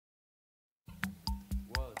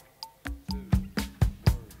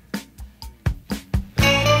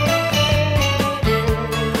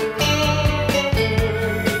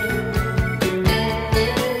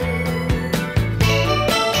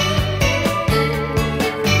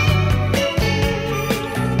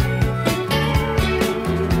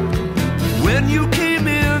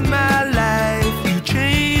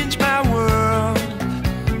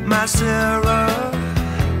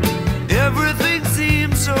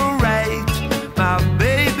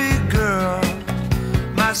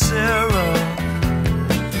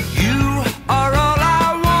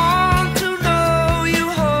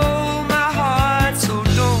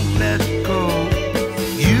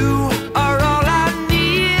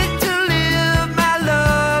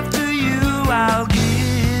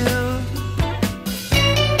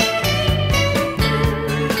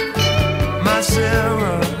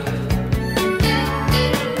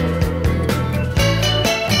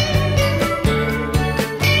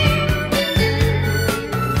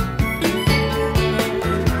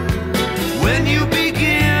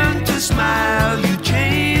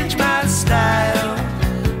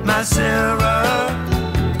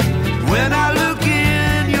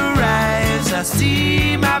I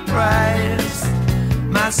see my prize,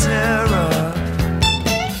 my Sarah.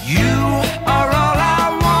 You are all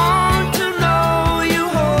I want to know. You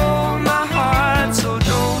hold my heart, so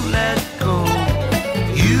don't let go.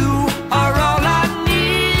 You are all I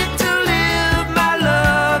need to live. My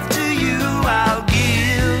love to you I'll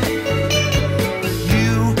give.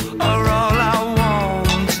 You are all I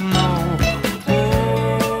want to know.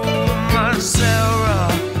 Oh, my Sarah,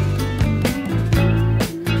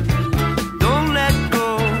 don't let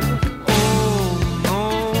go. Oh, no,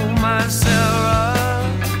 my Sarah.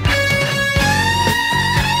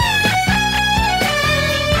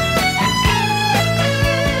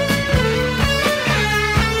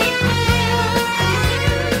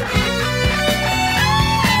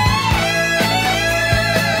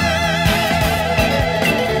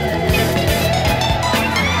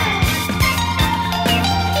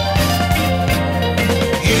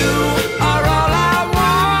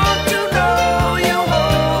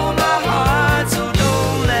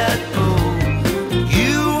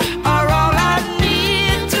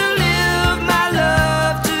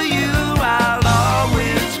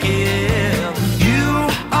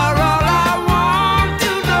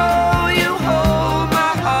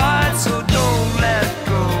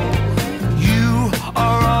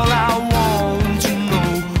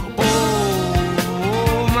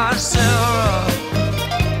 Sarah,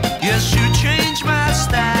 yes, you changed my